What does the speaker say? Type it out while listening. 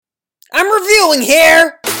I'm reviewing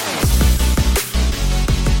here!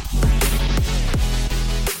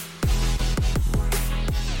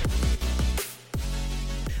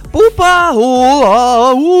 Boopa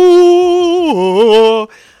hula hoo.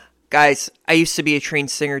 Guys, I used to be a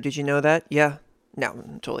trained singer. Did you know that? Yeah. No,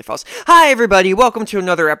 totally false. Hi, everybody. Welcome to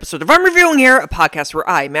another episode of I'm Reviewing Here, a podcast where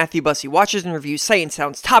I, Matthew Bussey, watches and reviews Sight and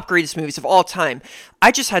Sound's top greatest movies of all time.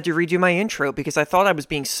 I just had to redo my intro because I thought I was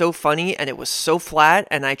being so funny and it was so flat,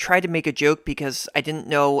 and I tried to make a joke because I didn't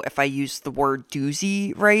know if I used the word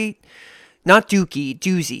doozy right. Not dookie,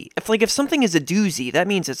 doozy. If something is a doozy, that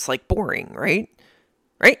means it's like boring, right?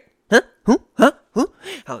 Right? Huh? Who? Huh? Who?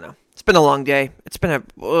 I don't know. It's been a long day. It's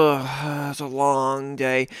a long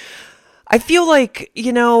day. I feel like,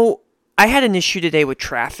 I had an issue today with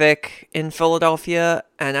traffic in Philadelphia,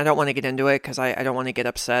 and I don't want to get into it because I don't want to get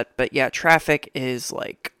upset. But yeah, traffic is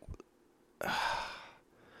like,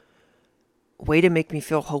 way to make me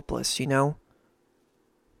feel hopeless, Yeah,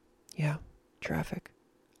 traffic.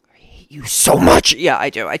 I hate you so much. Yeah, I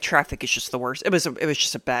do. Traffic is just the worst. It was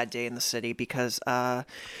just a bad day in the city because,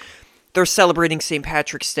 they're celebrating St.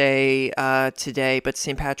 Patrick's Day today, but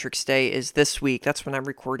St. Patrick's Day is this week. That's when I'm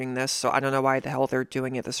recording this, so I don't know why the hell they're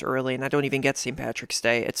doing it this early, and I don't even get St. Patrick's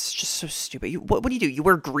Day. It's just so stupid. What do? You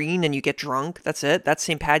wear green and you get drunk? That's it? That's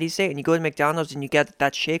St. Patty's Day, and you go to McDonald's and you get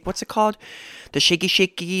that shake. What's it called? The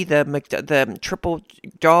shaky, the triple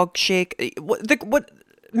dog shake? What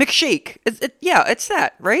McShake? Yeah, it's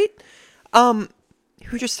that, right? Who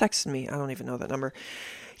just texted me? I don't even know that number.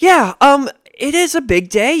 Yeah, it is a big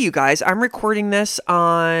day, you guys. I'm recording this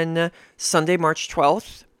on Sunday, March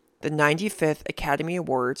 12th. The 95th Academy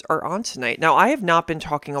Awards are on tonight. Now, I have not been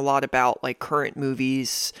talking a lot about, current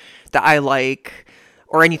movies that I like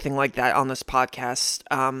or anything like that on this podcast.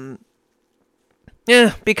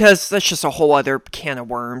 Because that's just a whole other can of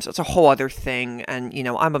worms. It's a whole other thing, and,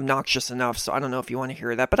 I'm obnoxious enough, so I don't know if you want to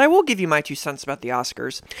hear that. But I will give you my 2 cents about the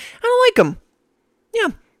Oscars. I don't like them. Yeah,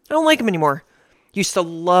 I don't like them anymore. Used to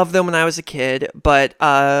love them when I was a kid, but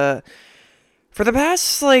for the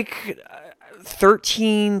past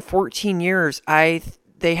 13, 14 years,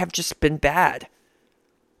 they have just been bad.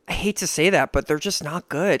 I hate to say that, but they're just not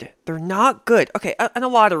good. They're not good. Okay, and a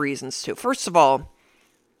lot of reasons too. First of all,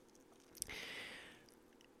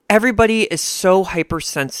 everybody is so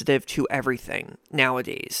hypersensitive to everything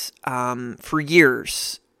nowadays. For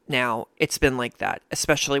years now, it's been like that,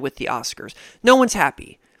 especially with the Oscars. No one's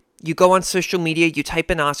happy. You go on social media, you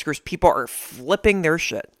type in Oscars, people are flipping their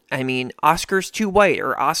shit. I mean, Oscars too white,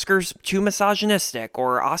 or Oscars too misogynistic,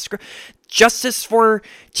 or justice for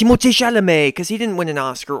Timothée Chalamet because he didn't win an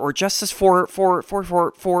Oscar, or justice for oh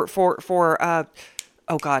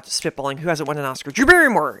god, spitballing, who hasn't won an Oscar? Drew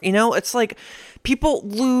Barrymore. It's like people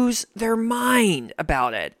lose their mind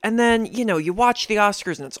about it, and then you watch the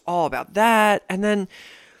Oscars and it's all about that, and then.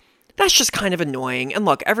 That's just kind of annoying. And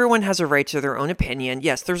look, everyone has a right to their own opinion.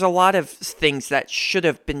 Yes, there's a lot of things that should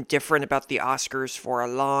have been different about the Oscars for a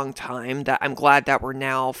long time that I'm glad that we're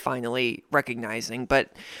now finally recognizing.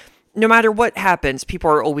 But no matter what happens, people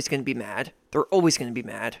are always going to be mad. They're always going to be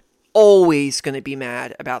mad. Always going to be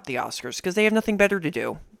mad about the Oscars because they have nothing better to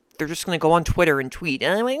do. They're just going to go on Twitter and tweet.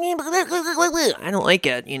 I don't like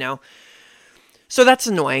it, So that's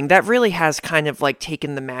annoying. That really has kind of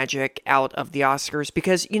taken the magic out of the Oscars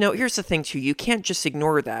because, here's the thing too. You can't just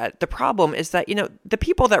ignore that. The problem is that, the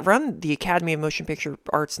people that run the Academy of Motion Picture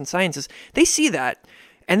Arts and Sciences, they see that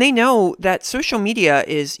and they know that social media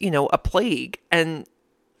is, a plague. And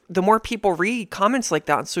the more people read comments like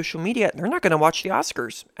that on social media, they're not going to watch the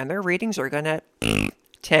Oscars and their ratings are going to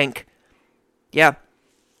tank. Yeah.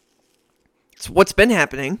 It's what's been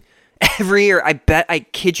happening. Every year, I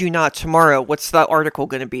kid you not, tomorrow, what's the article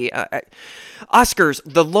going to be? Oscars,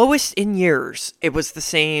 the lowest in years. It was the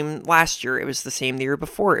same last year. It was the same the year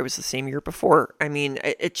before. It was the same year before. I mean,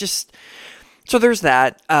 it just... So there's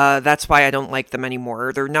that. That's why I don't like them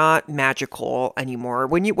anymore. They're not magical anymore.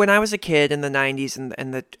 When I was a kid in the 90s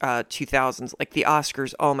and the 2000s, the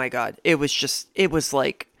Oscars, oh my God. It was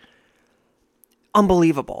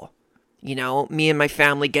unbelievable. Me and my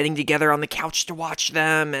family getting together on the couch to watch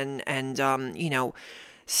them and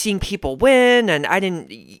seeing people win. And I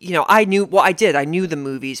didn't, I knew the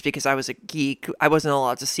movies because I was a geek. I wasn't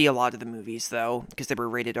allowed to see a lot of the movies though, because they were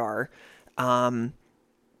rated R. Oh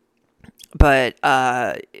my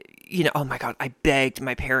God, I begged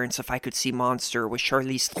my parents if I could see Monster with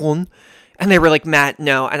Charlize Theron. And they were like, Matt,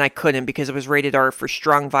 no. And I couldn't because it was rated R for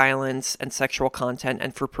strong violence and sexual content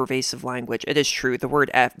and for pervasive language. It is true. The word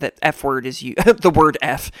F, the F word is used, the word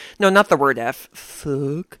F, no, not the word F,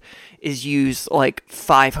 fuck, is used like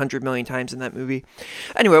 500 million times in that movie.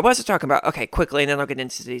 Anyway, what was I talking about? Okay, quickly, and then I'll get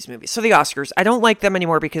into today's movie. So the Oscars, I don't like them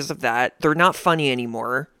anymore because of that. They're not funny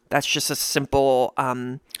anymore. That's just a simple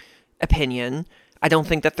opinion. I don't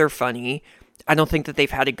think that they're funny. I don't think that they've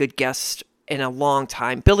had a good guest in a long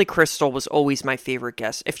time. Billy Crystal was always my favorite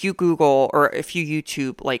guest. If you Google or if you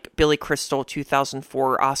YouTube like Billy Crystal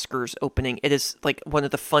 2004 Oscars opening, it is like one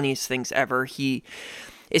of the funniest things ever. He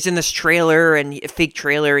is in this trailer and a fake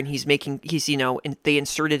trailer, and they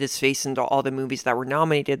inserted his face into all the movies that were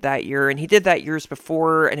nominated that year, and he did that years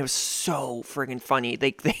before, and it was so friggin' funny.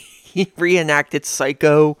 He reenacted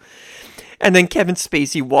Psycho, and then Kevin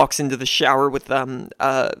Spacey walks into the shower with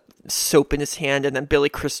soap in his hand, and then Billy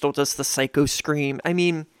Crystal does the Psycho scream. I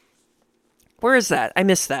mean, where is that? I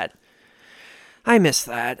miss that.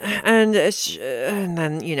 And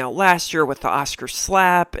then last year with the Oscar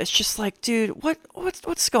slap, it's just like, dude,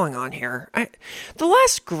 what's going on here? The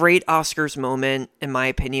last great Oscars moment, in my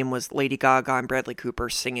opinion, was Lady Gaga and Bradley Cooper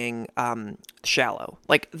singing "Shallow."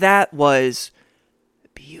 Like, that was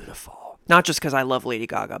beautiful. Not just because I love Lady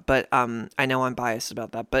Gaga, but I know I'm biased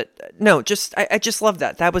about that. But no, I just love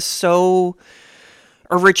that. That was so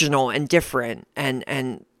original and different,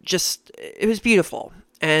 and just, it was beautiful.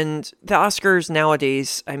 And the Oscars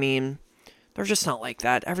nowadays, I mean, they're just not like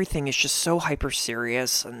that. Everything is just so hyper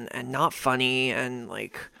serious and not funny, and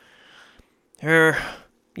like,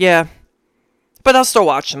 yeah. But I'll still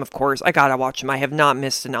watch them, of course. I gotta watch them. I have not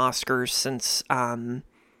missed an Oscars since I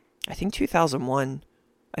think 2001.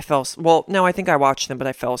 I think I watched them, but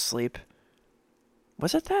I fell asleep.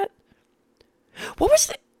 Was it that? What was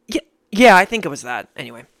the... Yeah, I think it was that.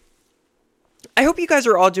 Anyway. I hope you guys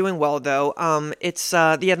are all doing well, though. It's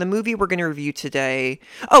the movie we're going to review today.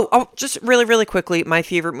 Oh, just really, really quickly, my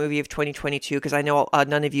favorite movie of 2022, because I know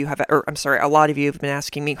none of you have, or I'm sorry, a lot of you have been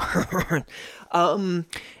asking me.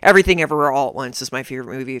 Everything Everywhere All at Once is my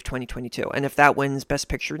favorite movie of 2022, and if that wins Best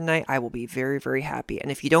Picture tonight, I will be very, very happy. And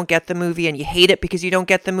if you don't get the movie and you hate it because you don't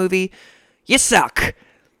get the movie, you suck.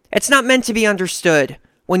 It's not meant to be understood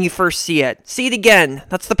when you first see it. See it again.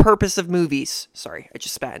 That's the purpose of movies. Sorry, I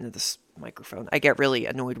just spat into this microphone. I get really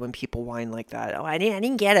annoyed when people whine like that. Oh, I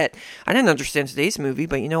didn't get it. I didn't understand today's movie,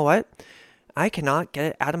 but you know what? I cannot get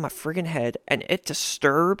it out of my friggin' head, and it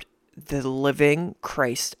disturbed the living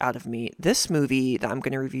Christ out of me. This movie that I'm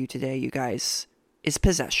going to review today, you guys, is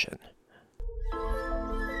Possession.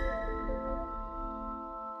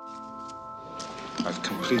 I've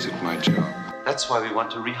completed my job. That's why we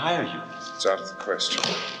want to rehire you. It's out of the question.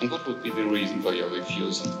 And what would be the reason for your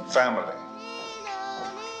refusal? Family.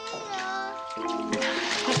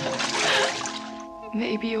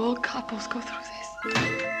 Maybe all couples go through this.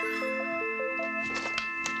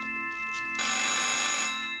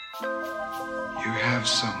 You have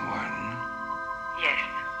someone. Yes.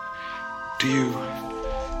 Do you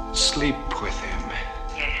sleep with him?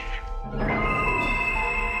 Yes.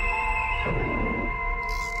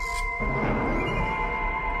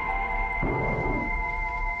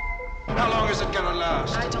 How long is it gonna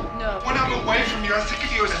last? I don't know. When I'm away from you, I think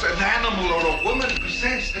of you as an animal or a woman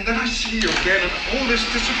possessed, and then I see you again, and all this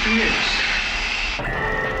disappears.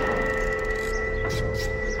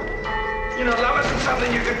 You know, love isn't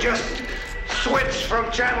something you can just switch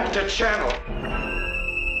from channel to channel.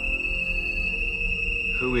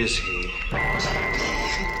 Who is he?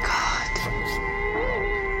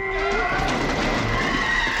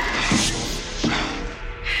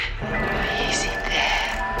 Is it there?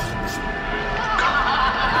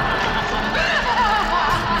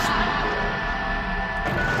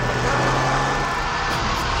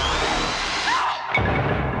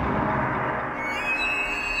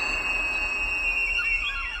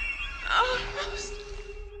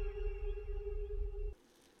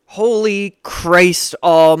 Holy Christ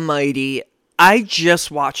almighty. I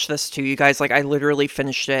just watched this too, you guys. Like, I literally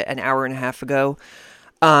finished it an hour and a half ago.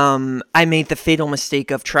 I made the fatal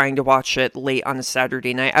mistake of trying to watch it late on a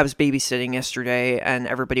Saturday night. I was babysitting yesterday, and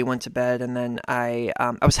everybody went to bed, and then I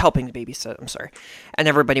was helping to babysit, I'm sorry. And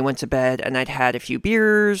everybody went to bed, and I'd had a few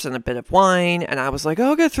beers and a bit of wine, and I was like,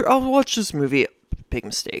 I'll watch this movie. Big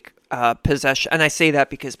mistake. Possession, and I say that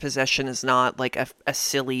because Possession is not like a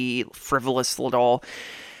silly, frivolous little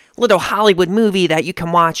Hollywood movie that you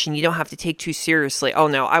can watch and you don't have to take too seriously. Oh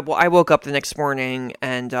no, I woke up the next morning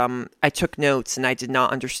and I took notes and I did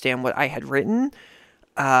not understand what I had written.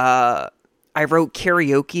 I wrote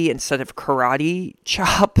karaoke instead of karate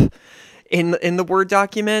chop in the Word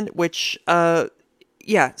document, which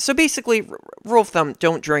yeah, so basically, rule of thumb,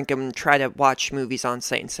 don't drink and try to watch movies on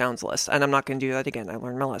Sight and Sound's list. And I'm not going to do that again. I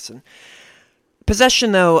learned my lesson.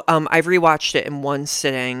 Possession, though, I've rewatched it in one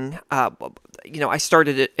sitting. I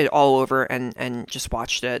started it all over and just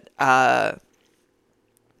watched it. No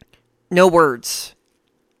words.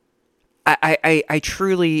 I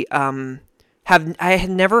truly I had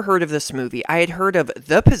never heard of this movie. I had heard of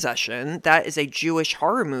The Possession. That is a Jewish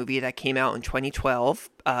horror movie that came out in 2012,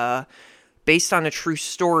 based on a true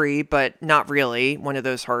story, but not really one of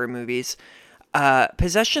those horror movies.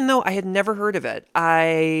 Possession, though, I had never heard of it.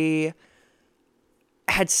 I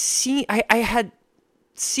had seen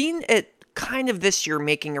it kind of this year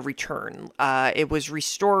making a return. It was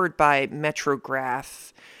restored by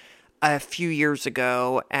Metrograph a few years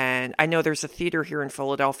ago, and I know there's a theater here in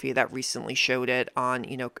Philadelphia that recently showed it on,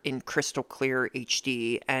 in crystal clear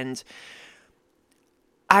HD, and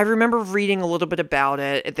I remember reading a little bit about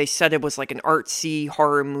it. They said it was like an artsy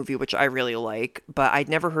horror movie, which I really like, but I'd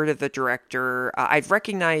never heard of the director. I've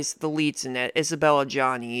recognized the leads in it. Isabella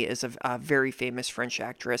Gianni is a very famous French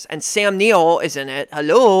actress, and Sam Neill is in it.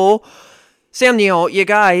 Hello? Sam Neill, you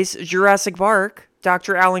guys, Jurassic Park,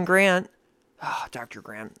 Dr. Alan Grant. Oh, Dr.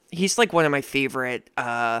 Grant. He's like one of my favorite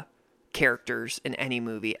characters in any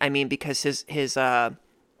movie. I mean, because his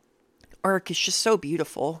arc is just so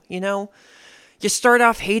beautiful, You start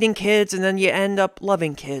off hating kids and then you end up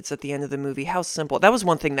loving kids at the end of the movie. How simple. That was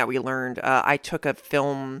one thing that we learned. I took a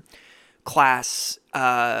film class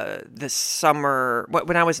this summer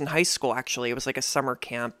when I was in high school. Actually, it was like a summer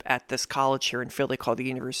camp at this college here in Philly called the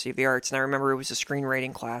University of the Arts, and I remember it was a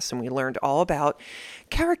screenwriting class, and we learned all about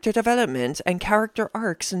character development and character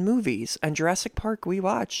arcs in movies. And Jurassic Park we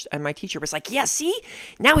watched, and my teacher was like, yeah, see,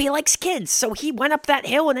 now he likes kids, so he went up that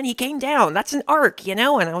hill and then he came down. That's an arc, and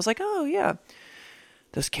I was like, oh yeah,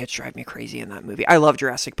 those kids drive me crazy in that movie. I love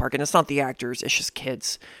Jurassic Park, and it's not the actors, it's just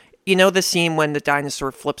kids. The scene when the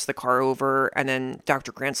dinosaur flips the car over and then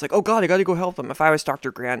Dr. Grant's like, oh God, I gotta go help him. If I was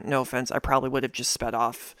Dr. Grant, no offense, I probably would have just sped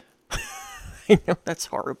off. I know that's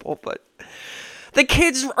horrible, but the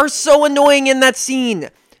kids are so annoying in that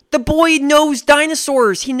scene. The boy knows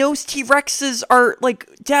dinosaurs. He knows T-Rexes are like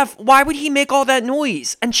deaf. Why would he make all that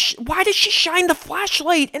noise? And why does she shine the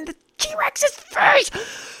flashlight in the T-Rex's face?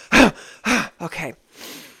 Okay.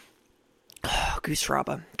 Goose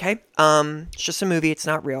Fraba, okay? It's just a movie, it's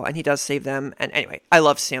not real, and he does save them. And anyway, I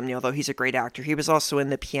love Sam Neill, though. He's a great actor. He was also in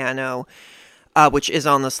The Piano, which is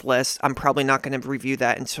on this list. I'm probably not going to review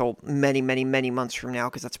that until many, many, many months from now,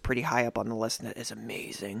 because that's pretty high up on the list, and it is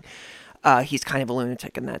amazing. He's kind of a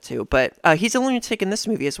lunatic in that, too. But he's a lunatic in this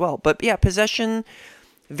movie as well. But yeah, Possession,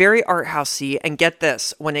 very art housey. And get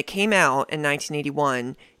this, when it came out in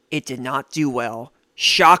 1981, it did not do well.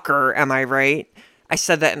 Shocker, am I right? I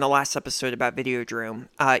said that in the last episode about Videodrome.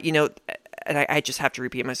 And I just have to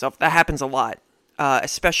repeat myself. That happens a lot,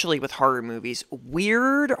 especially with horror movies.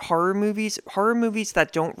 Weird horror movies that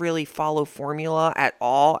don't really follow formula at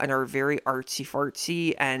all and are very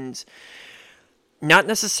artsy-fartsy and not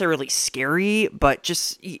necessarily scary, but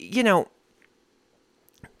just,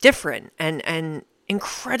 different and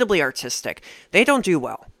incredibly artistic. They don't do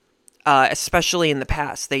well. Especially in the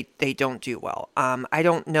past, they don't do well. I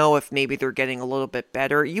don't know if maybe they're getting a little bit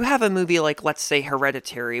better. You have a movie like, let's say,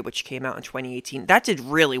 Hereditary, which came out in 2018. That did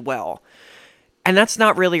really well. And that's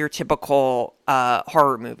not really your typical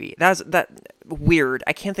horror movie. That weird.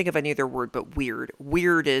 I can't think of any other word but weird.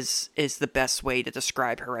 Weird is the best way to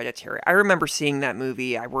describe Hereditary. I remember seeing that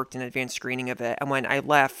movie. I worked an advanced screening of it. And when I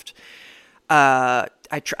left, I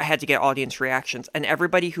had to get audience reactions, and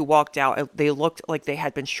everybody who walked out, they looked like they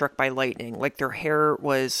had been struck by lightning. Like their hair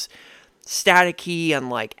was staticky and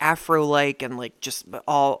like afro-like and like just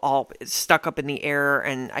all stuck up in the air.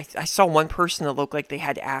 And I saw one person that looked like they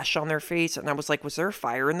had ash on their face, and I was like, was there a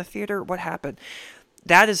fire in the theater? What happened?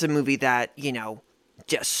 That is a movie that,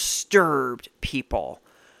 disturbed people.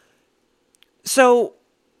 So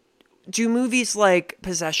do movies like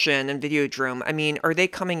Possession and Videodrome, I mean, are they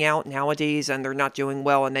coming out nowadays and they're not doing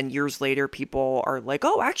well, and then years later people are like,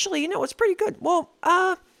 oh, actually, it's pretty good? Well,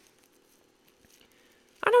 I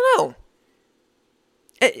don't know.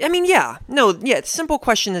 I mean, yeah. No, yeah, the simple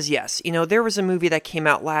question is yes. There was a movie that came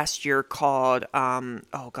out last year called,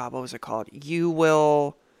 oh God, what was it called? You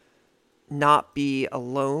Will Not Be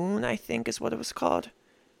Alone, I think is what it was called.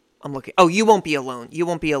 I'm looking. Oh, You Won't Be Alone. You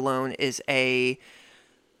Won't Be Alone is a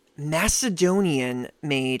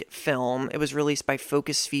Macedonian-made film. It was released by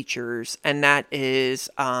Focus Features, and that is,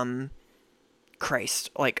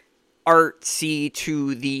 Christ, like artsy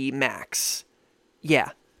to the max. Yeah.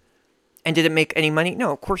 And did it make any money?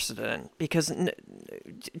 No, of course it didn't. Because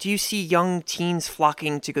do you see young teens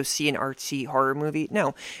flocking to go see an artsy horror movie?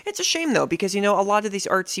 No. It's a shame, though, because, a lot of these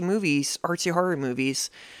artsy horror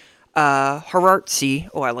movies, horrortsy,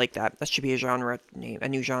 oh, I like that. That should be a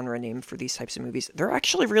new genre name for these types of movies. They're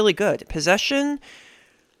actually really good. Possession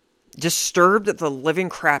disturbed the living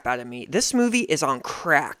crap out of me. This movie is on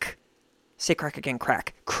crack. Say crack again,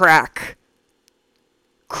 crack. Crack.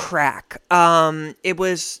 It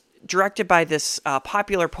was directed by this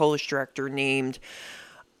popular Polish director named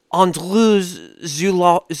Andrzej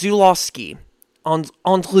Zulawski.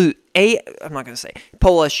 Andrzej, I'm not going to say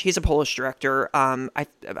Polish. He's a Polish director.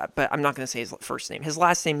 But I'm not going to say his first name. His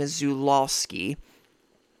last name is Zulawski.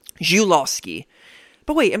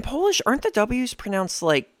 But wait, in Polish, aren't the W's pronounced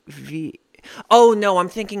like V? Oh no, I'm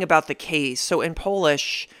thinking about the K's. So in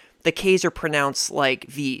Polish, the K's are pronounced like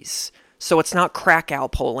V's. So it's not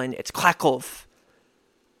Krakow, Poland. It's Kraków.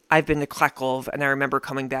 I've been to Kraków, and I remember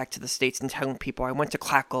coming back to the States and telling people I went to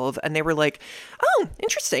Kraków, and they were like, oh,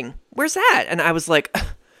 interesting. Where's that? And I was like,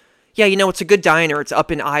 yeah, it's a good diner. It's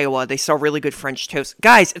up in Iowa. They sell really good French toast.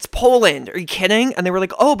 Guys, it's Poland. Are you kidding? And they were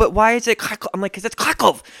like, oh, but why is it Kraków? I'm like, because it's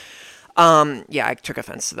Kraków. Yeah, I took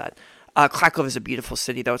offense to that. Kraków is a beautiful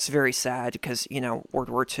city, though. It's very sad because, World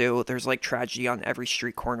War II, there's like tragedy on every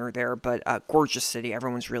street corner there, but gorgeous city.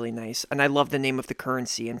 Everyone's really nice. And I love the name of the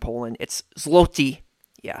currency in Poland. It's zloty.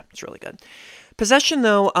 Yeah, it's really good. Possession,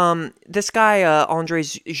 though, this guy,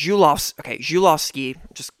 Andrzej Zulawski,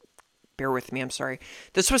 just bear with me, I'm sorry.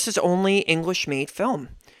 This was his only English-made film.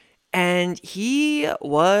 And he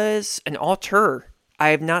was an auteur. I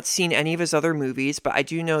have not seen any of his other movies, but I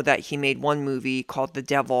do know that he made one movie called The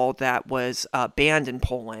Devil that was banned in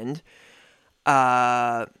Poland.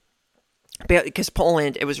 Because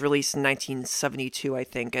Poland, it was released in 1972, I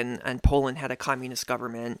think, and Poland had a communist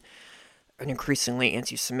government, an increasingly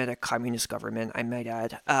anti-Semitic communist government, I might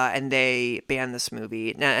add, and they banned this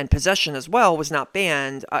movie. And Possession as well was not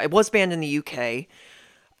banned. It was banned in the UK,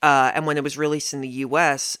 and when it was released in the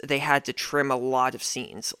US, they had to trim a lot of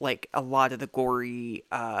scenes, like a lot of the gory,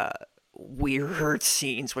 weird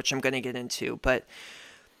scenes, which I'm going to get into. But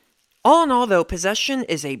all in all, though, Possession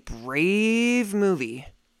is a brave movie.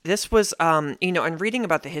 This was, and reading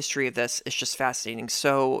about the history of this is just fascinating.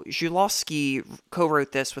 So Zulawski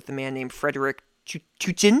co-wrote this with a man named Frederick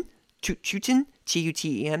Tutin,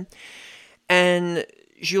 T-U-T-E-N. And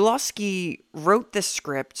Zulawski wrote this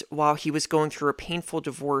script while he was going through a painful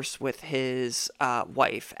divorce with his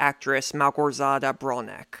wife, actress Małgorzata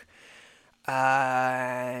Bronek.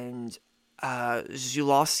 And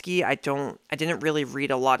Zulawski, I didn't really read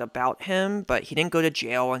a lot about him, but he didn't go to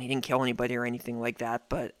jail and he didn't kill anybody or anything like that.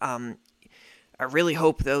 But I really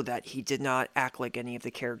hope, though, that he did not act like any of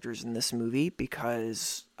the characters in this movie,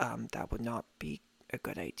 because that would not be a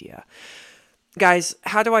good idea. Guys,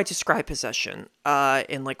 how do I describe Possession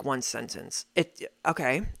in like one sentence?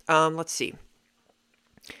 Let's see.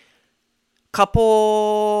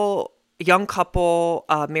 Young couple,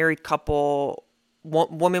 married couple.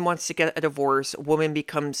 Woman wants to get a divorce. Woman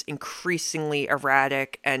becomes increasingly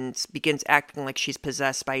erratic and begins acting like she's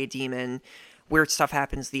possessed by a demon. Weird stuff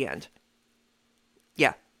happens. The end.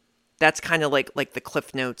 Yeah, that's kind of like the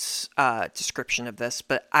Cliff Notes description of this.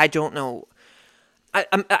 But I don't know.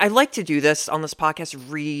 I like to do this on this podcast,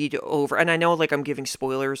 read over, and I know like I'm giving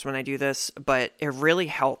spoilers when I do this, but it really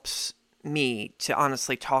helps me to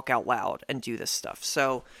honestly talk out loud and do this stuff.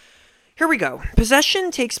 So here we go. Possession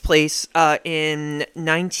takes place in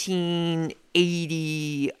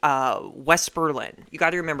 1980 West Berlin. You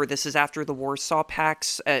got to remember, this is after the Warsaw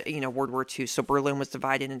Pacts, World War II. So Berlin was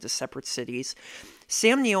divided into separate cities.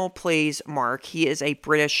 Sam Neill plays Mark. He is a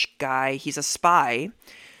British guy. He's a spy.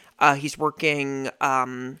 He's working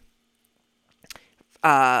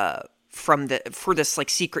for this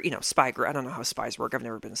like secret, spy group. I don't know how spies work. I've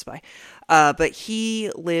never been a spy. But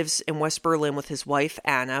he lives in West Berlin with his wife,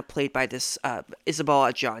 Anna, played by this Isabelle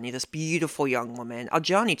Adjani, this beautiful young woman.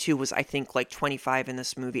 Adjani, too, was, I think, like 25 in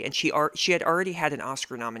this movie. And she had already had an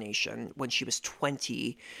Oscar nomination when she was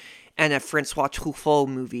 20 and a Francois Truffaut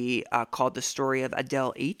movie called The Story of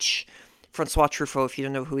Adele H. Francois Truffaut, if you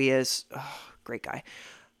don't know who he is, great guy.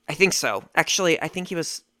 I think so. Actually, I think he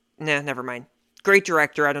was... never mind. Great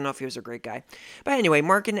director. I don't know if he was a great guy. But anyway,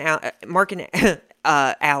 Mark and Alan,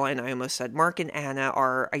 I almost said. Mark and Anna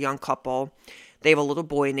are a young couple. They have a little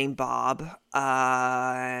boy named Bob.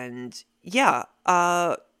 And yeah,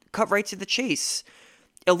 cut right to the chase.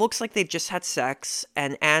 It looks like they've just had sex.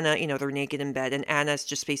 And Anna, they're naked in bed. And Anna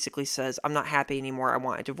just basically says, I'm not happy anymore. I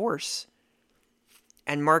want a divorce.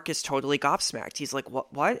 And Mark is totally gobsmacked. He's like,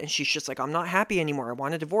 what? And she's just like, I'm not happy anymore. I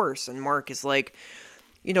want a divorce. And Mark is like,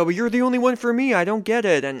 but you're the only one for me. I don't get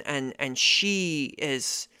it. And she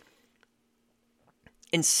is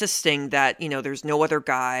insisting that, there's no other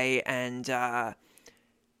guy, and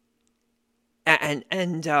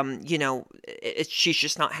she's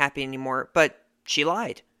just not happy anymore. But she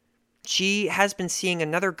lied. She has been seeing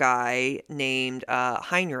another guy named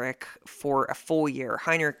Heinrich for a full year.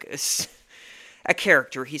 Heinrich is a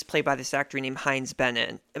character. He's played by this actor named Heinz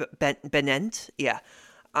Benent. Yeah.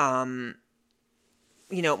 Mark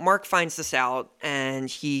finds this out, and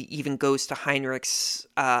he even goes to Heinrich's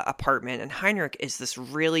apartment. And Heinrich is this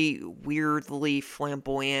really weirdly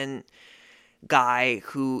flamboyant guy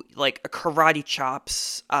who, like, karate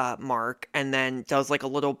chops Mark, and then does, like, a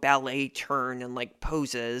little ballet turn and, like,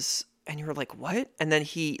 poses. And you're like, what? And then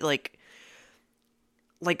he, like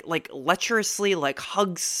lecherously, like,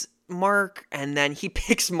 hugs Mark, and then he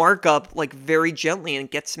picks Mark up, like, very gently and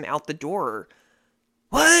gets him out the door.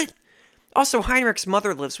 What? Also, Heinrich's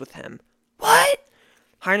mother lives with him. What?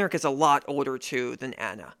 Heinrich is a lot older, too, than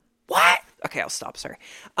Anna. What? Okay, I'll stop, sorry.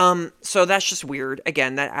 So that's just weird.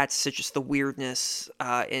 Again, that adds to just the weirdness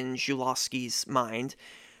in Zulawski's mind.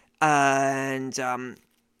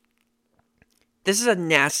 This is a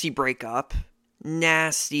nasty breakup.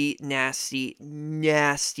 Nasty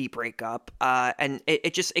breakup. And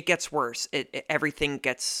it gets worse. Everything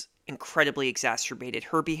gets incredibly exacerbated.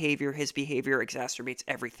 Her behavior, his behavior exacerbates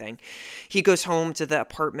everything. He goes home to the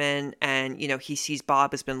apartment, and he sees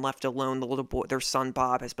Bob has been left alone. The little boy, their son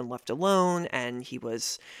Bob, has been left alone, and he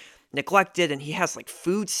was neglected, and he has, like,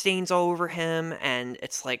 food stains all over him, and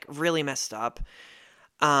it's, like, really messed up.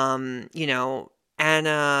 Anna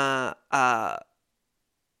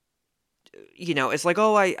is like,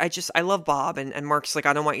 oh, I love Bob, and Mark's like,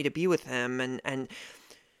 I don't want you to be with him, and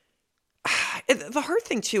the hard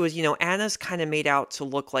thing, too, is, Anna's kind of made out to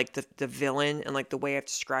look like the villain, and, like, the way I've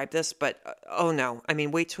described this, but, oh no, I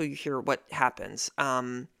mean, wait till you hear what happens.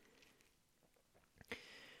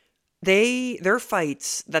 Their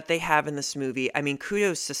fights that they have in this movie, I mean,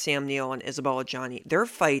 kudos to Sam Neill and Isabelle Adjani. Their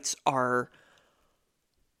fights are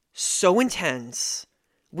so intense.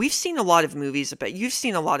 You've seen a lot of movies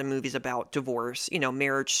about divorce,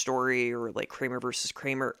 Marriage Story, or, like, Kramer versus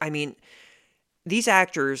Kramer. I mean, these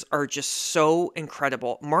actors are just so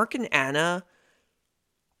incredible. Mark and Anna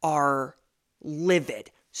are livid,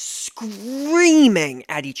 screaming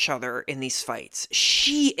at each other in these fights.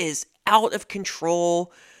 She is out of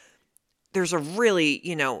control. There's a really,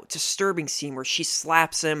 disturbing scene where she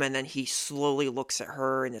slaps him, and then he slowly looks at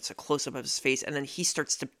her, and it's a close-up of his face, and then he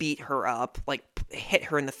starts to beat her up, like, hit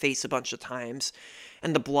her in the face a bunch of times,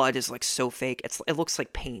 and the blood is, like, so fake. It looks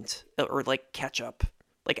like paint, or, like, ketchup,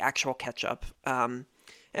 like actual ketchup. And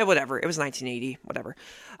whatever, it was 1980, whatever.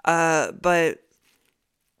 But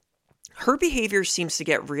her behavior seems to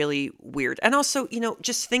get really weird, and also,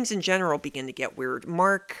 just things in general begin to get weird.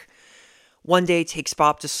 Mark one day takes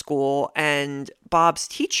Bob to school, and Bob's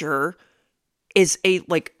teacher is a,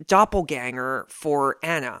 like, doppelganger for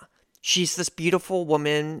Anna. She's this beautiful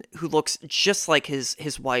woman who looks just like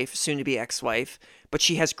his wife, soon-to-be ex-wife, but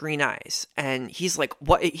she has green eyes. And he's like,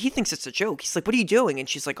 what? He thinks it's a joke. He's like, what are you doing? And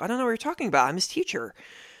she's like, I don't know what you're talking about. I'm his teacher.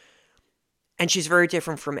 And she's very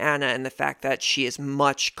different from Anna in the fact that she is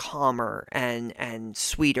much calmer and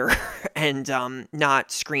sweeter and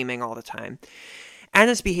not screaming all the time.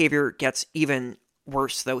 Anna's behavior gets even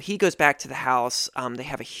worse, though. He goes back to the house. They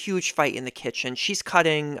have a huge fight in the kitchen. She's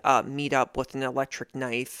cutting meat up with an electric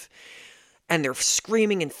knife, and they're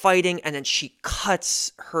screaming and fighting, and then she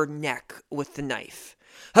cuts her neck with the knife.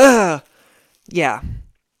 Yeah,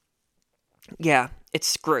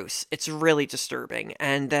 it's gross. It's really disturbing.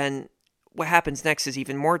 And then what happens next is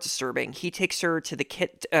even more disturbing. He takes her to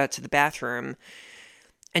the bathroom,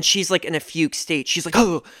 and she's, like, in a fugue state. She's like,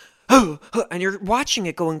 oh, and you're watching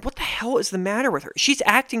it going, what the hell is the matter with her? She's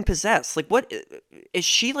acting possessed. Like, what? Is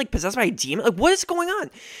she, like, possessed by a demon? Like, what is going on?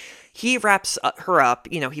 He wraps her up.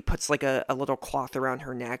 He puts, like, a little cloth around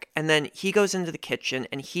her neck. And then he goes into the kitchen,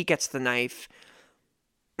 and he gets the knife.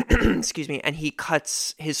 Excuse me. And he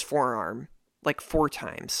cuts his forearm, like, 4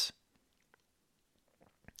 times.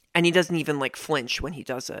 And he doesn't even, like, flinch when he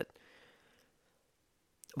does it.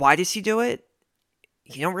 Why does he do it?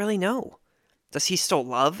 You don't really know. Does he still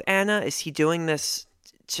love Anna? Is he doing this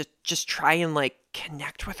to just try and, like,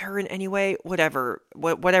 connect with her in any way? Whatever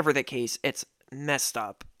the case, it's messed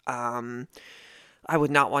up. I would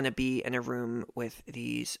not want to be in a room with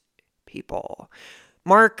these people.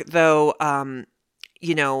 Mark, though,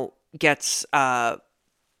 gets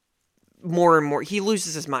more and more. He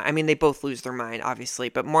loses his mind. I mean, they both lose their mind, obviously,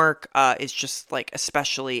 but Mark is just, like,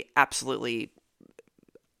 especially absolutely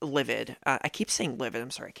livid. I keep saying livid.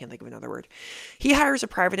 I'm sorry, I can't think of another word. He hires a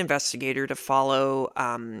private investigator to follow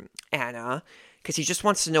Anna because he just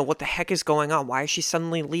wants to know what the heck is going on. Why is she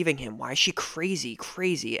suddenly leaving him? Why is she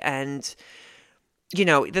crazy? And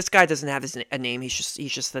this guy doesn't have a name. He's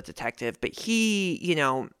just the detective. But he,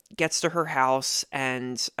 gets to her house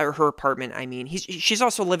or her apartment. I mean, she's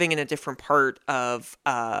also living in a different part of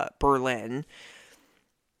Berlin.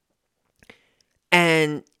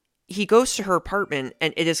 And he goes to her apartment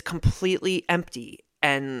and it is completely empty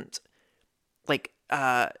and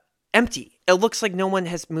empty. It looks like no one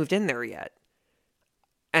has moved in there yet.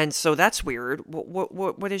 And so that's weird.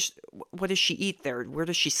 What does she eat there? Where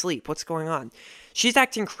does she sleep? What's going on? She's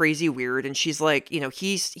acting crazy weird. And she's like,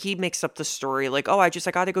 he makes up the story like, oh, I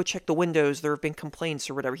got to go check the windows. There have been complaints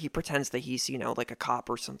or whatever. He pretends that he's, like a cop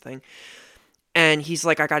or something. And he's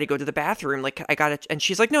like, I got to go to the bathroom. And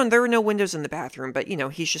she's like, no, there are no windows in the bathroom. But,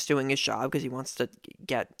 he's just doing his job because he wants to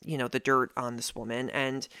get, the dirt on this woman.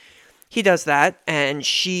 And he does that. And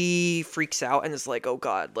she freaks out and is like, oh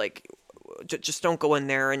God, just don't go in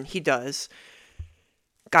there. And he does.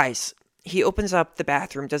 Guys, he opens up the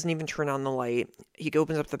bathroom, doesn't even turn on the light. He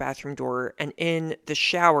opens up the bathroom door. And in the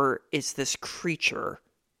shower is this creature.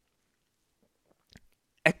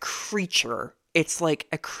 A creature. It's like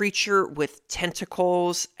a creature with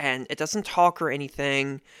tentacles, and it doesn't talk or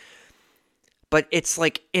anything, but it's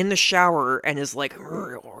like in the shower and is like,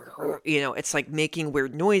 it's like making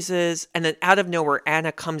weird noises. And then out of nowhere,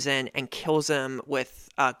 Anna comes in and kills him with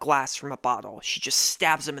glass from a bottle. She just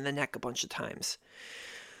stabs him in the neck a bunch of times.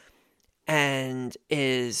 And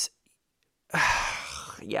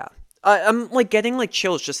yeah. I'm like getting like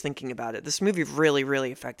chills just thinking about it. This movie really,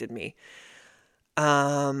 really affected me.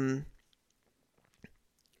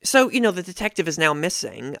 So, the detective is now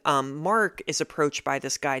missing. Mark is approached by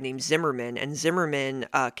this guy named Zimmerman, and Zimmerman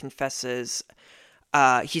confesses,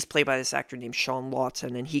 he's played by this actor named Sean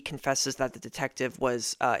Lawton, and he confesses that the detective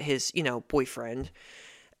was his, boyfriend,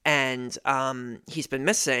 and he's been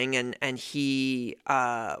missing, and he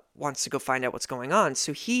wants to go find out what's going on.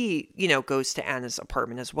 So he, goes to Anna's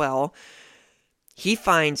apartment as well. He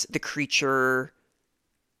finds the creature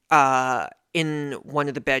in one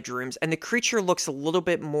of the bedrooms, and the creature looks a little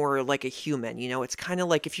bit more like a human. It's kind of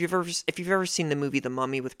like if you've ever seen the movie The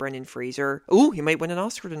Mummy with Brendan Fraser. Ooh, he might win an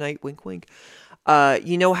Oscar tonight. Wink, wink.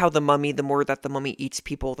 You know how the more that the mummy eats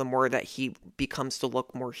people, the more that he becomes to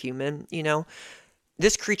look more human.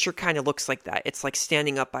 This creature kind of looks like that. It's like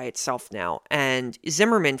standing up by itself now, and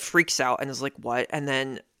Zimmerman freaks out and is like, "What?" And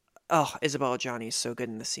then, Isabella Gianni is so good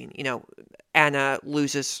in the scene. Anna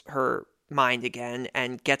loses her mind again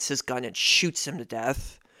and gets his gun and shoots him to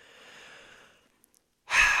death.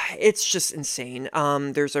 It's just insane.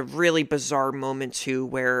 There's a really bizarre moment too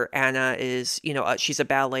where Anna is, she's a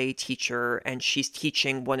ballet teacher and she's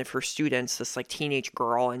teaching one of her students, this like teenage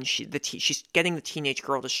girl, and she's getting the teenage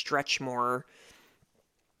girl to stretch more.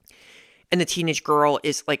 And the teenage girl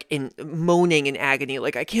is like moaning in agony,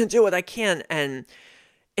 like, I can't do it, I can't. And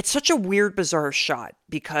it's such a weird, bizarre shot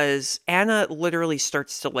because Anna literally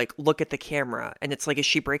starts to like look at the camera and it's like, is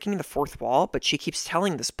she breaking the fourth wall? But she keeps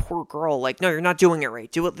telling this poor girl, like, no, you're not doing it right.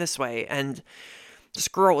 Do it this way. And this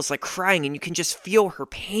girl is like crying and you can just feel her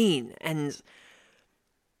pain. And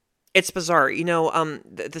it's bizarre.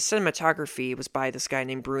 The cinematography was by this guy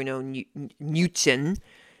named Bruno Newton.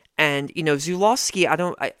 And, Zulawski,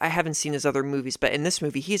 I haven't seen his other movies, but in this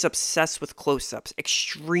movie, he's obsessed with close-ups,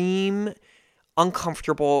 extreme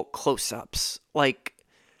uncomfortable close-ups. Like,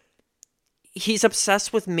 he's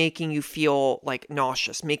obsessed with making you feel like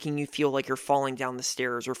nauseous, making you feel like you're falling down the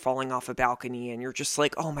stairs or falling off a balcony, and you're just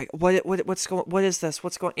like, oh my, what is this?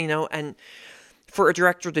 What's going, and for a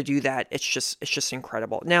director to do that, it's just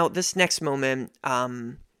incredible. Now, this next moment,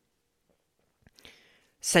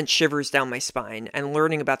 sent shivers down my spine, and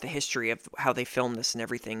learning about the history of how they filmed this and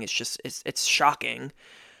everything is it's shocking.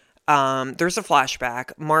 There's a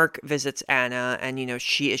flashback. Mark visits Anna, and,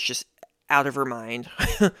 she is just out of her mind.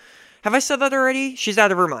 Have I said that already? She's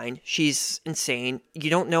out of her mind. She's insane.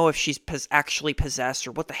 You don't know if she's actually possessed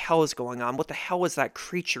or what the hell is going on. What the hell is that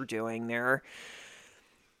creature doing there?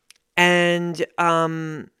 And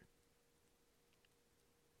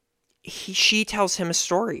she tells him a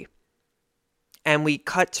story. And we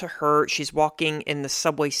cut to her. She's walking in the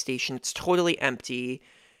subway station. It's totally empty.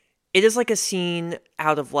 It is like a scene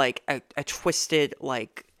out of like a twisted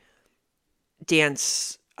like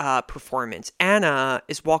dance performance. Anna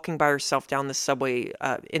is walking by herself down the subway,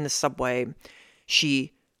 in the subway.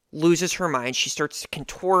 She loses her mind. She starts to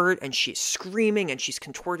contort and she's screaming and she's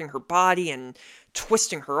contorting her body and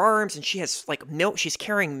twisting her arms, and she has like milk. She's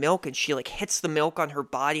carrying milk and she like hits the milk on her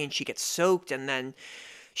body and she gets soaked, and then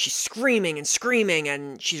she's screaming and screaming,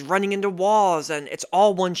 and she's running into walls, and it's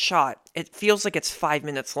all one shot. It feels like it's 5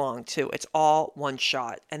 minutes long, too. It's all one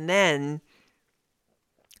shot. And then,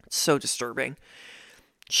 it's so disturbing.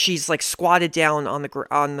 She's like squatted down on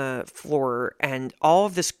the floor, and all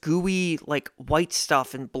of this gooey, like white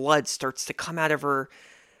stuff and blood starts to come out of her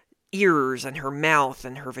ears and her mouth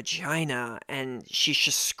and her vagina, and she's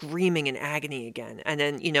just screaming in agony again. And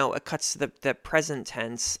then, it cuts to the present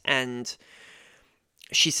tense, and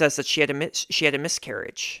she says that she had a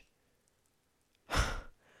miscarriage.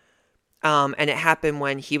 And it happened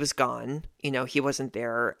when he was gone. He wasn't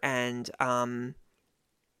there, and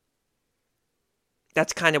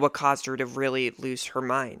that's kind of what caused her to really lose her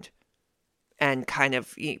mind, and kind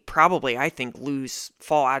of probably, I think,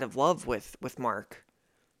 fall out of love with Mark.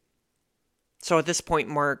 So at this point,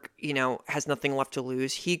 Mark, has nothing left to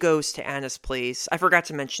lose. He goes to Anna's place. I forgot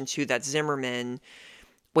to mention, too, that Zimmerman,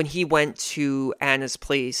 when he went to Anna's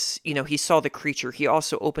place, he saw the creature. He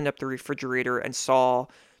also opened up the refrigerator and saw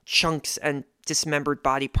chunks and dismembered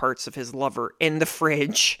body parts of his lover in the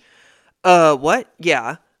fridge. What?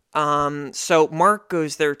 Yeah. So Mark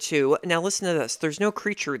goes there, too. Now, listen to this. There's no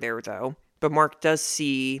creature there, though. But Mark does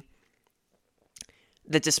see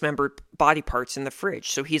the dismembered body parts in the fridge.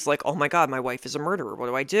 So he's like, oh my God, my wife is a murderer. What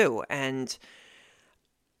do I do? And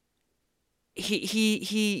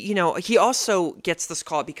he also gets this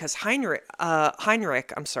call because Heinrich,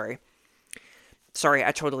 I'm sorry,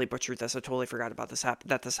 I totally butchered this. I totally forgot about this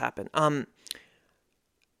happened.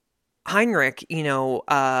 Heinrich,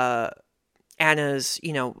 Anna's,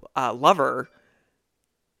 lover,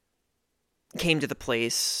 came to the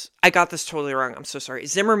place. I got this totally wrong. I'm so sorry.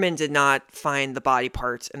 Zimmerman did not find the body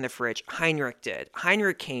parts in the fridge. Heinrich did.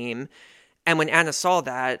 Heinrich came, and when Anna saw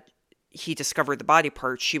that he discovered the body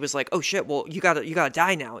parts, she was like, "Oh shit! Well, you gotta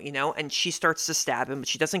die now," And she starts to stab him, but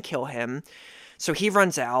she doesn't kill him. So he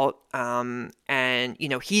runs out, and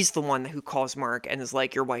he's the one who calls Mark and is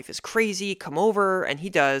like, "Your wife is crazy. Come over," and he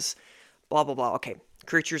does. Blah blah blah. Okay,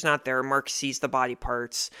 creature's not there. Mark sees the body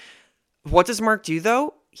parts. What does Mark do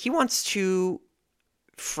though? He wants to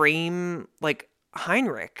frame, like,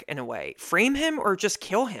 Heinrich in a way. Frame him or just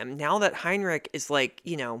kill him now that Heinrich is, like,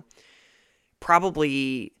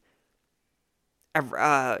 probably,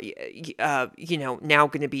 now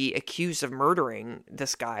going to be accused of murdering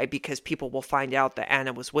this guy because people will find out that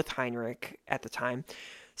Anna was with Heinrich at the time.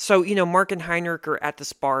 So, Mark and Heinrich are at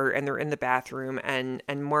this bar and they're in the bathroom, and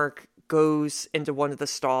Mark goes into one of the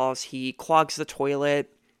stalls. He clogs the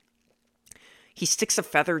toilet. He sticks a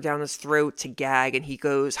feather down his throat to gag, and he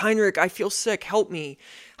goes, "Heinrich, I feel sick, help me."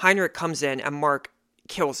 Heinrich comes in, and Mark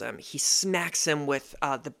kills him. He smacks him with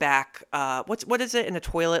the back, what is it in a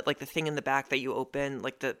toilet, like the thing in the back that you open,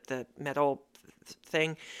 like the metal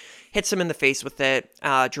thing, hits him in the face with it,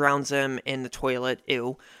 drowns him in the toilet,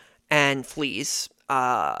 ew, and flees.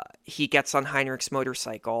 He gets on Heinrich's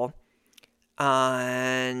motorcycle,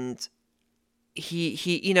 and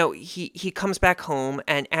he comes back home,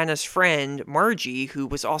 and Anna's friend Margie, who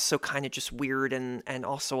was also kind of just weird and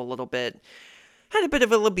also had a bit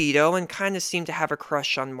of a libido and kind of seemed to have a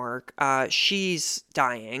crush on Mark. She's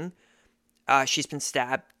dying. She's been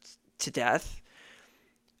stabbed to death.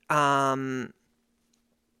 Mark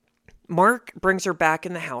brings her back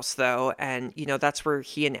in the house though, and that's where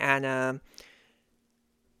he and Anna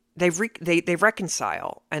they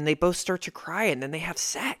reconcile, and they both start to cry, and then they have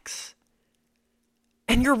sex.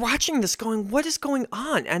 And you're watching this going, what is going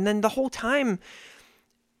on? And then the whole time,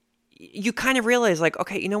 you kind of realize, like,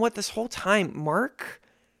 okay, you know what? This whole time, Mark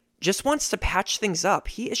just wants to patch things up.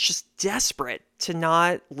 He is just desperate to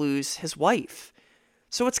not lose his wife.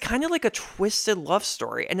 So it's kind of like a twisted love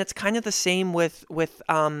story. And it's kind of the same with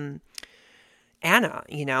Anna,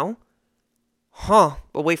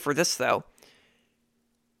 But wait for this, though.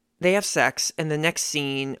 They have sex, and the next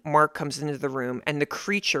scene, Mark comes into the room, and the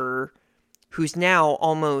creature, who's now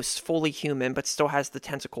almost fully human, but still has the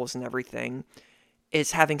tentacles and everything,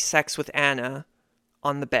 is having sex with Anna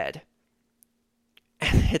on the bed.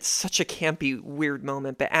 And it's such a campy, weird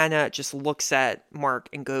moment, but Anna just looks at Mark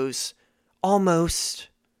and goes, almost,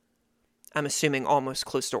 I'm assuming almost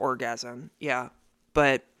close to orgasm. Yeah,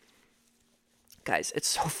 but guys, it's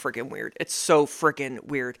so friggin' weird. It's so friggin'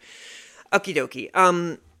 weird. Okie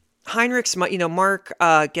dokie. Heinrich's, Mark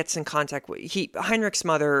gets in contact with, Heinrich's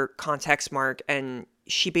mother contacts Mark, and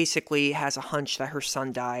she basically has a hunch that her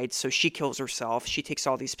son died, so she kills herself. She takes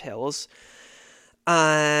all these pills.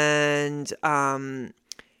 And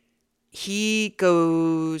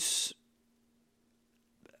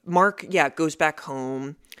Mark goes back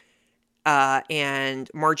home, and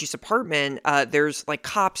Margie's apartment, there's like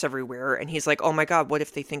cops everywhere, and he's like, oh my God, what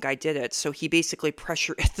if they think I did it? So he basically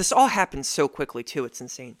this all happens so quickly too, it's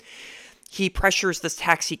insane. He pressures this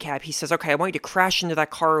taxi cab. He says, okay, I want you to crash into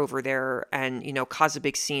that car over there and, cause a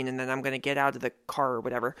big scene, and then I'm going to get out of the car or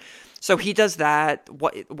whatever. So he does that.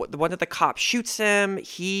 One of the cops shoots him.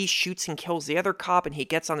 He shoots and kills the other cop, and he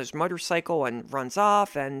gets on his motorcycle and runs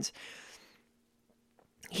off. And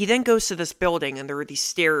he then goes to this building, and there are these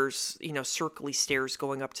stairs, circly stairs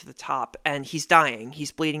going up to the top, and he's dying.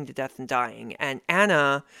 He's bleeding to death and dying. And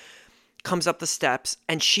Anna comes up the steps,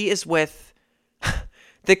 and she is with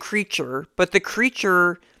the creature, but the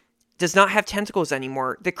creature does not have tentacles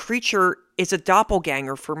anymore. The creature is a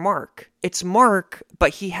doppelganger for Mark. It's Mark,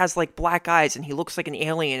 but he has like black eyes and he looks like an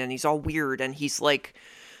alien and he's all weird and he's like,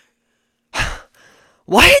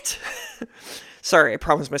 what? Sorry, I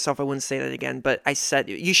promised myself I wouldn't say that again, but I said,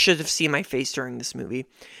 you should have seen my face during this movie.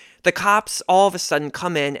 The cops all of a sudden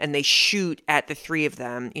come in and they shoot at the three of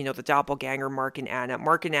them, the doppelganger, Mark and Anna.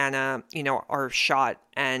 Mark and Anna, are shot,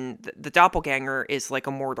 and the doppelganger is like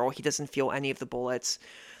immortal. He doesn't feel any of the bullets.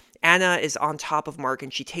 Anna is on top of Mark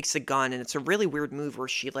and she takes a gun, and it's a really weird move where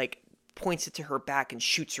she like points it to her back and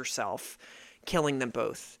shoots herself, killing them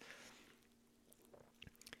both.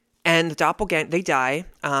 And the doppelganger, they die.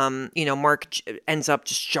 Mark ends up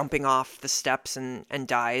just jumping off the steps and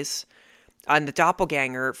dies. And the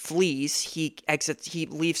doppelganger flees. He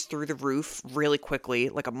leaves through the roof really quickly,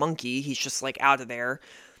 like a monkey. He's just like out of there.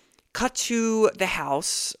 Cut to the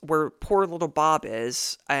house where poor little Bob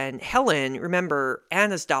is. And Helen, remember,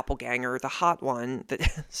 Anna's doppelganger, the hot one,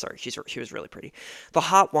 she was really pretty. The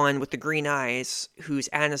hot one with the green eyes, who's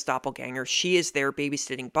Anna's doppelganger, she is there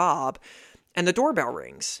babysitting Bob. And the doorbell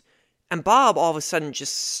rings. And Bob all of a sudden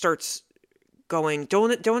just starts going,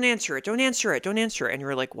 don't answer it. And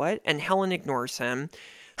you're like, what? And Helen ignores him.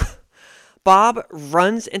 Bob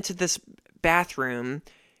runs into this bathroom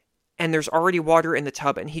and there's already water in the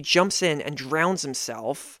tub, and he jumps in and drowns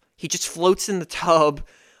himself. He just floats in the tub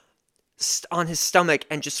on his stomach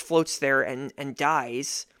and just floats there and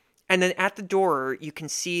dies. And then at the door, you can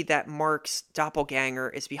see that Mark's doppelganger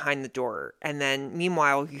is behind the door. And then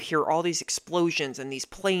meanwhile, you hear all these explosions and these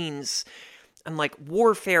planes and like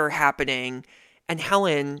warfare happening. And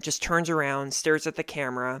Helen just turns around, stares at the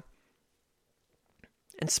camera,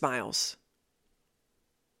 and smiles.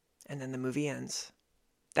 And then the movie ends.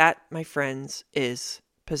 That, my friends, is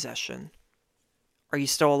Possession. Are you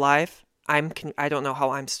still alive? I don't know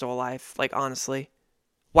how I'm still alive, like, honestly.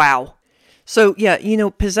 Wow. So, yeah,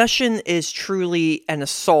 Possession is truly an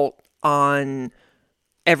assault on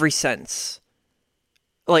every sense.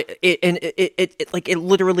 Like it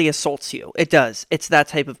literally assaults you. It does. It's that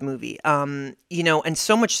type of movie. And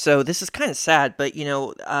so much so, this is kind of sad, but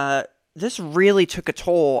this really took a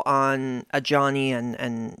toll on Johnny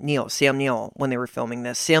and Sam Neill, when they were filming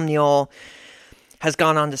this. Sam Neill has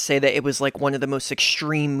gone on to say that it was like one of the most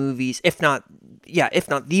extreme movies, if not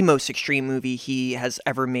the most extreme movie he has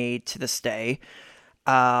ever made to this day.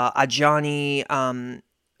 Johnny,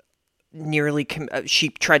 she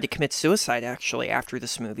tried to commit suicide actually after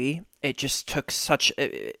this movie. It just took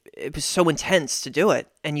it was so intense to do it.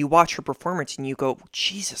 And you watch her performance and you go,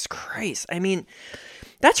 Jesus Christ. I mean,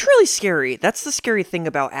 that's really scary. That's the scary thing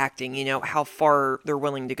about acting, how far they're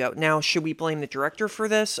willing to go. Now, should we blame the director for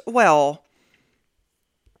this? Well,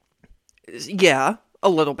 yeah, a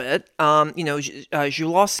little bit.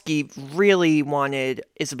 Zulawski really wanted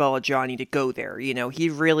Isabelle Adjani to go there. He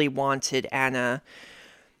really wanted Anna.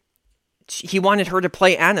 He wanted her to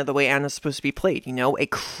play Anna the way Anna's supposed to be played, a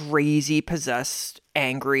crazy, possessed,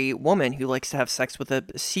 angry woman who likes to have sex with a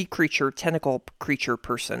sea creature, tentacle creature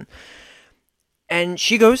person. And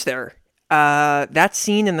she goes there. That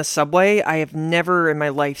scene in the subway, I have never in my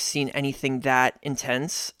life seen anything that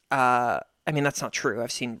intense. I mean, that's not true.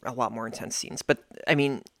 I've seen a lot more intense scenes. But, I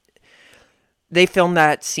mean, they filmed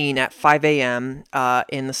that scene at 5 a.m.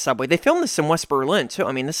 In the subway. They filmed this in West Berlin, too.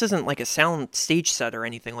 I mean, this isn't like a sound stage set or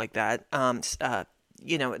anything like that.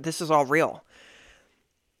 This is all real.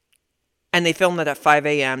 And they filmed it at 5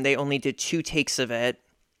 a.m. They only did 2 takes of it.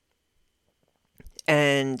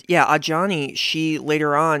 And, yeah, Adjani, she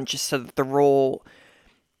later on just said that the role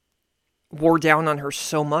wore down on her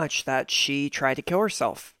so much that she tried to kill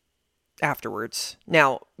herself afterwards.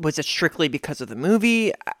 Now, was it strictly because of the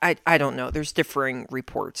movie? I don't know. There's differing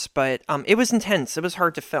reports, but it was intense. It was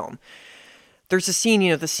hard to film. There's a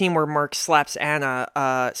scene, the scene where Mark slaps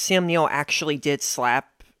Anna. Sam Neill actually did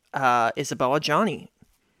slap Isabelle Adjani.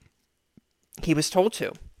 He was told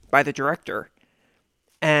to by the director.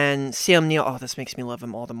 And Sam Neill, this makes me love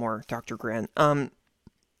him all the more, Dr. Grant.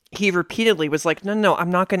 he repeatedly was like, no,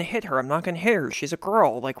 I'm not going to hit her. I'm not going to hit her. She's a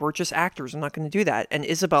girl. Like, we're just actors. I'm not going to do that. And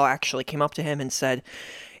Isabel actually came up to him and said,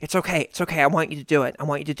 it's okay. It's okay. I want you to do it. I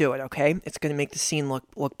want you to do it. Okay. It's going to make the scene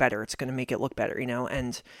look better. It's going to make it look better,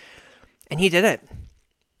 and he did it.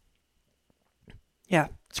 Yeah.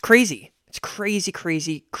 It's crazy. It's crazy,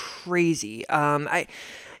 crazy, crazy.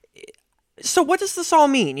 So what does this all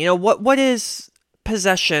mean? What is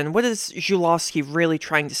possession? What is Zulawski really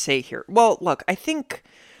trying to say here? Well, look, I think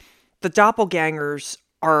the doppelgangers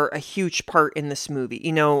are a huge part in this movie.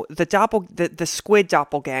 The squid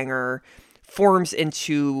doppelganger forms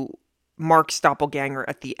into Mark's doppelganger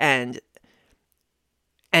at the end,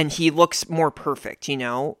 and he looks more perfect,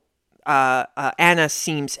 Anna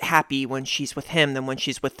seems happy when she's with him than when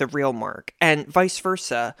she's with the real Mark, and vice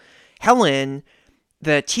versa. Helen,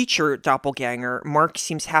 the teacher doppelganger, Mark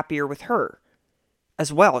seems happier with her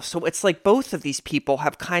as well. So it's like both of these people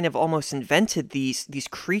have kind of almost invented these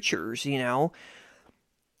creatures,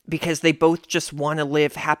 because they both just want to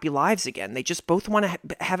live happy lives again. They just both want to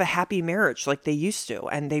have a happy marriage like they used to,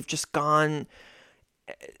 and they've just gone,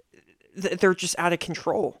 they're just out of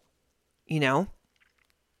control,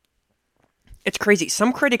 It's crazy.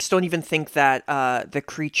 Some critics don't even think that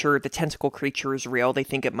the tentacle creature is real. They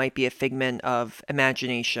think it might be a figment of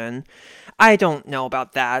imagination. I don't know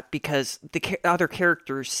about that because the other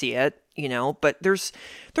characters see it, but there's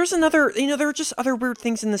another, there are just other weird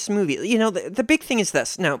things in this movie. The big thing is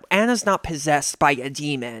this. No, Anna's not possessed by a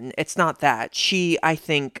demon. It's not that. She, I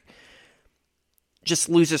think, just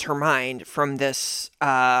loses her mind from this,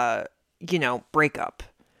 breakup.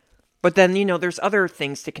 But then, there's other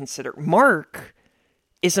things to consider. Mark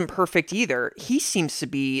isn't perfect either. He seems to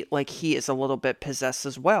be like he is a little bit possessed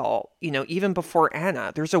as well. Even before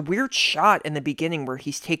Anna, there's a weird shot in the beginning where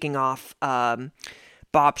he's taking off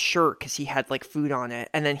Bob's shirt because he had like food on it.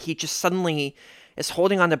 And then he just suddenly is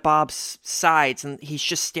holding onto Bob's sides and he's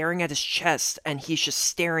just staring at his chest and he's just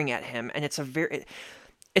staring at him. And it's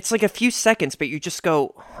like a few seconds, but you just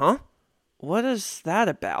go, huh? What is that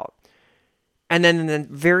about? And then in the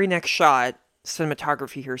very next shot,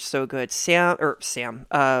 cinematography here is so good. Sam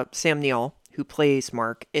Neill, who plays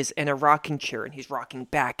Mark, is in a rocking chair and he's rocking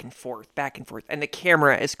back and forth, and the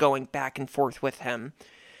camera is going back and forth with him.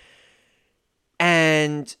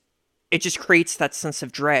 And it just creates that sense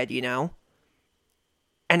of dread, And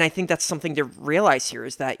I think that's something to realize here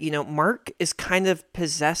is that, Mark is kind of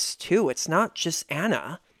possessed too. It's not just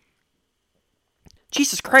Anna.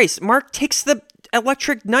 Jesus Christ, Mark takes the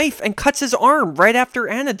electric knife and cuts his arm right after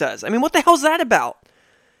Anna does. I mean, what the hell's that about?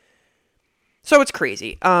 So it's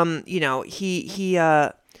crazy. It's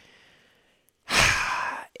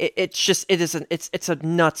a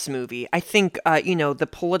nuts movie. I think, the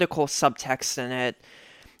political subtext in it,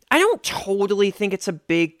 I don't totally think it's a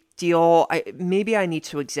big deal. Maybe I need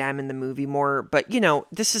to examine the movie more, but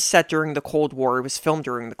this is set during the Cold War. It was filmed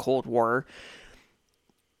during the Cold War.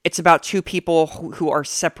 It's about two people who are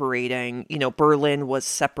separating. Berlin was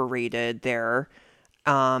separated there.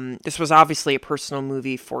 This was obviously a personal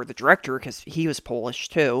movie for the director because he was Polish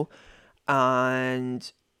too.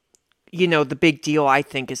 And, the big deal, I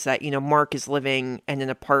think, is that, Mark is living in an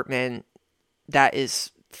apartment that is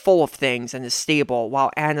full of things and is stable, while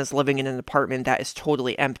Anna's living in an apartment that is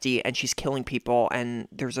totally empty and she's killing people. And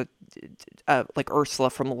there's a like Ursula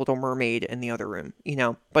from The Little Mermaid in the other room,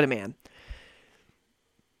 but a man.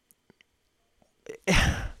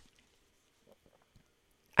 I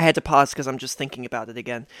had to pause because I'm just thinking about it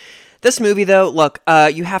again. This movie, though, look,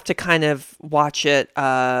 you have to kind of watch it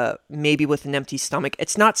maybe with an empty stomach.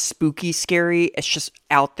 It's not spooky scary. It's just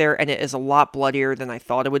out there, and it is a lot bloodier than I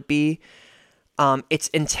thought it would be. It's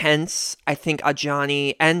intense. I think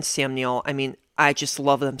Ajani and Sam Neill, I just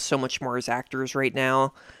love them so much more as actors right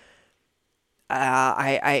now.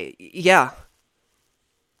 Yeah.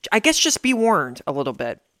 I guess just be warned a little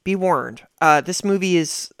bit. Be warned. This movie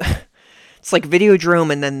is, it's like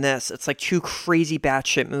Videodrome and then this. It's like two crazy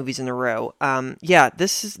batshit movies in a row. Yeah,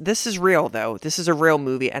 this is real though. This is a real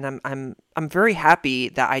movie, and I'm very happy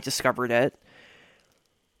that I discovered it.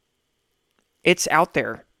 It's out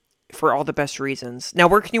there for all the best reasons. Now,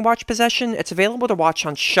 where can you watch Possession? It's available to watch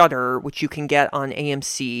on Shudder, which you can get on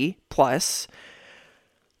AMC Plus,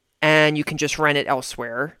 and you can just rent it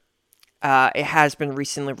elsewhere. It has been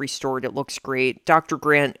recently restored. It looks great. Dr.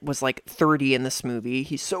 Grant was like 30 in this movie.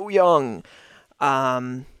 He's so young.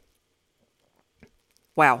 Wow.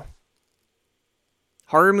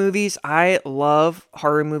 Horror movies. I love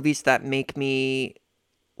horror movies that make me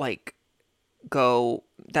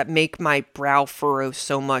that make my brow furrow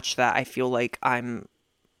so much that I feel like I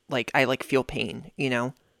feel pain,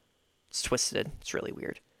 It's twisted. It's really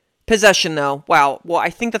weird. Possession, though, wow. Well, I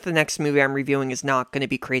think that the next movie I'm reviewing is not going to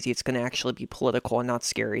be crazy. It's going to actually be political and not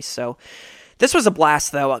scary. So this was a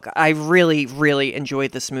blast, though. I really, really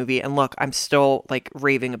enjoyed this movie. And look, I'm still, like,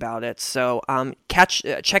 raving about it. So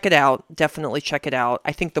check it out. Definitely check it out.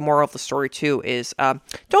 I think the moral of the story, too, is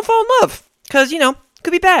don't fall in love. Because, it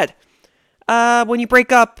could be bad. When you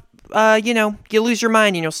break up, you lose your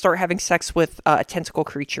mind and you'll start having sex with a tentacle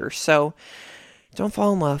creature. So don't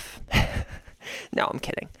fall in love. No, I'm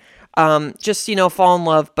kidding. Just, fall in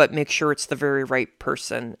love, but make sure it's the very right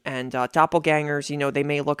person. And doppelgangers, they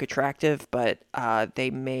may look attractive, but they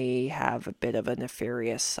may have a bit of a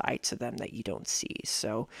nefarious side to them that you don't see.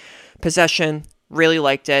 So, Possession, really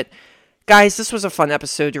liked it. Guys, this was a fun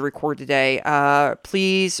episode to record today.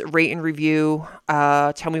 Please rate and review.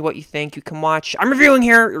 Tell me what you think. You can watch. I'm reviewing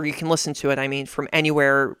here, or you can listen to it, from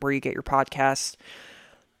anywhere where you get your podcast.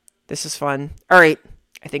 This is fun. All right.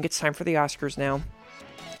 I think it's time for the Oscars now.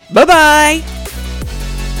 Bye-bye!